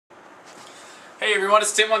Hey everyone,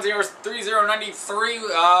 it's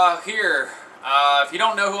Tim103093 here. If you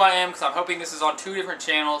don't know who I am, because I'm hoping this is on two different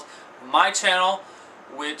channels. My channel,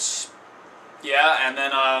 which, yeah, and then,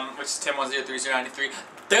 which is Tim103093,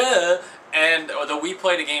 duh! And the We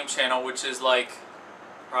Play the Game channel, which is like,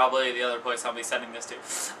 probably the other place I'll be sending this to.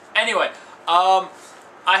 Anyway, I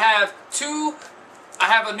have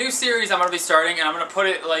a new series I'm going to be starting, and I'm going to put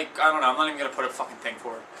it, like, I don't know, I'm not even going to put a fucking thing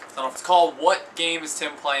for it. I don't know if it's called What Game is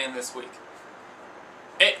Tim Playing This Week?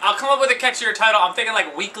 I'll come up with a catchier title. I'm thinking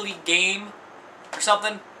like Weekly Game or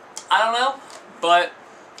something. I don't know. But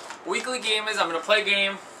Weekly Game is I'm going to play a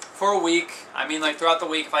game for a week. I mean, like throughout the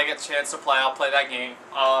week, if I get a chance to play, I'll play that game.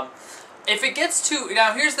 If it gets too...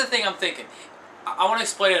 Now, here's the thing I'm thinking. I want to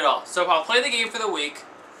explain it all. So I'll play the game for the week,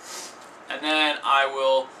 and then I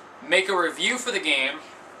will make a review for the game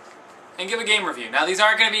and give a game review. Now, these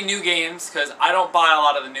aren't going to be new games because I don't buy a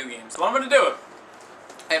lot of the new games. So what I'm going to do,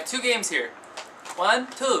 I have two games here. 1,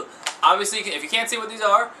 2. Obviously, if you can't see what these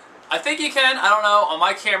are, I think you can. I don't know. On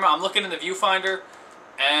my camera, I'm looking in the viewfinder,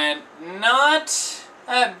 and not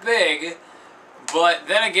that big. But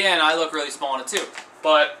then again, I look really small in it too.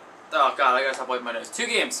 But, oh god, I gotta stop wiping my nose. Two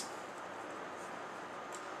games.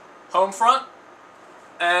 Homefront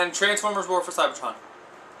and Transformers War for Cybertron.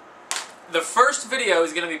 The first video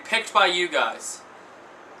is going to be picked by you guys.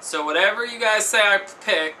 So whatever you guys say I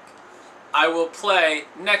pick, I will play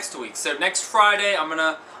next week. So next Friday, I'm going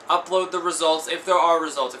to upload the results, if there are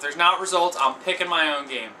results. If there's not results, I'm picking my own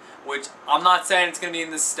game, which I'm not saying it's going to be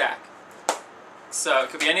in this stack. So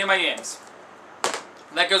it could be any of my games.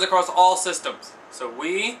 And that goes across all systems. So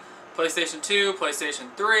Wii, PlayStation 2, PlayStation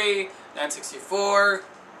 3, N64,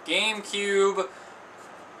 GameCube,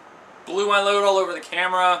 blew my load all over the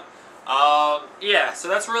camera. Yeah, so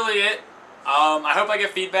that's really it. I hope I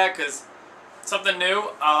get feedback, because something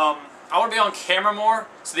new. I want to be on camera more,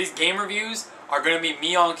 so these game reviews are going to be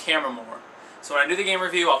me on camera more. So when I do the game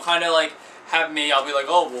review, I'll kind of like have me, I'll be like,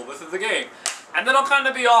 oh, well, this is the game. And then I'll kind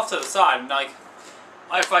of be off to the side. And like,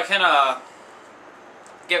 if I can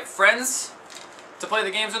get friends to play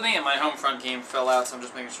the games with me, and my Homefront game fell out, so I'm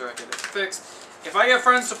just making sure I get it fixed. If I get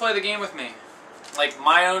friends to play the game with me, like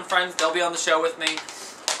my own friends, they'll be on the show with me.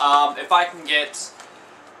 If I can get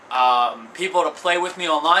people to play with me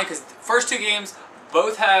online, because the first two games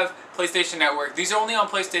both have PlayStation Network. These are only on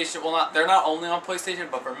PlayStation. Well, they're not only on PlayStation,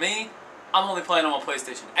 but for me, I'm only playing them on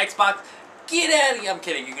PlayStation. Xbox, get out of here. I'm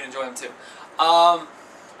kidding. You can enjoy them too.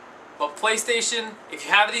 But PlayStation, if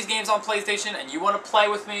you have these games on PlayStation and you want to play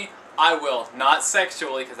with me, I will. Not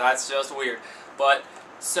sexually, because that's just weird. But,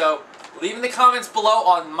 so, leave in the comments below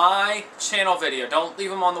on my channel video. Don't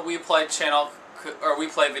leave them on the We Play channel, or We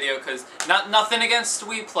Play video, because nothing against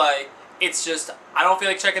We Play. It's just, I don't feel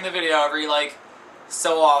like checking the video every, like,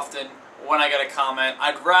 so often when I get a comment.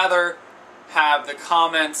 I'd rather have the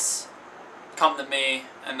comments come to me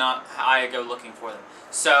and not I go looking for them.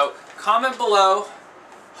 So, comment below,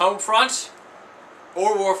 Homefront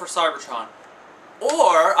or War for Cybertron.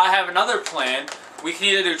 Or, I have another plan. We can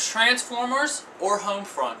either do Transformers or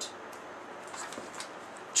Homefront.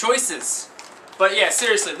 Choices. But yeah,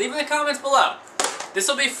 seriously, leave in the comments below. This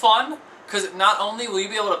will be fun, because not only will you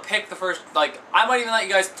be able to pick the first, like, I might even let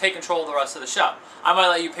you guys take control of the rest of the show. I might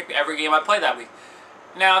let you pick every game I play that week.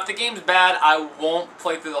 Now, if the game's bad, I won't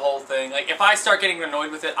play through the whole thing. Like, if I start getting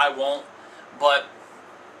annoyed with it, I won't. But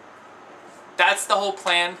that's the whole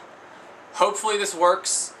plan. Hopefully this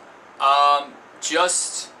works. I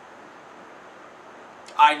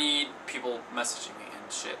need people messaging me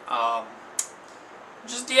and shit.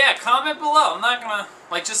 Yeah, comment below. I'm not gonna,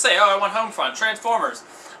 like, just say, oh, I want Homefront, Transformers.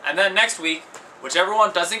 And then next week, whichever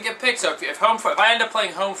one doesn't get picked, so if I end up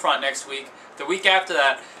playing Homefront next week, the week after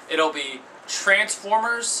that, it'll be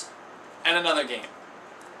Transformers and another game.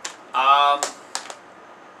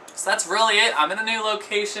 So that's really it. I'm in a new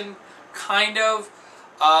location, kind of.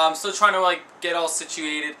 I'm still trying to, like, get all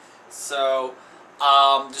situated. So,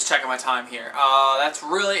 just checking my time here. That's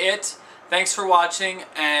really it. Thanks for watching,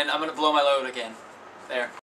 and I'm going to blow my load again. There.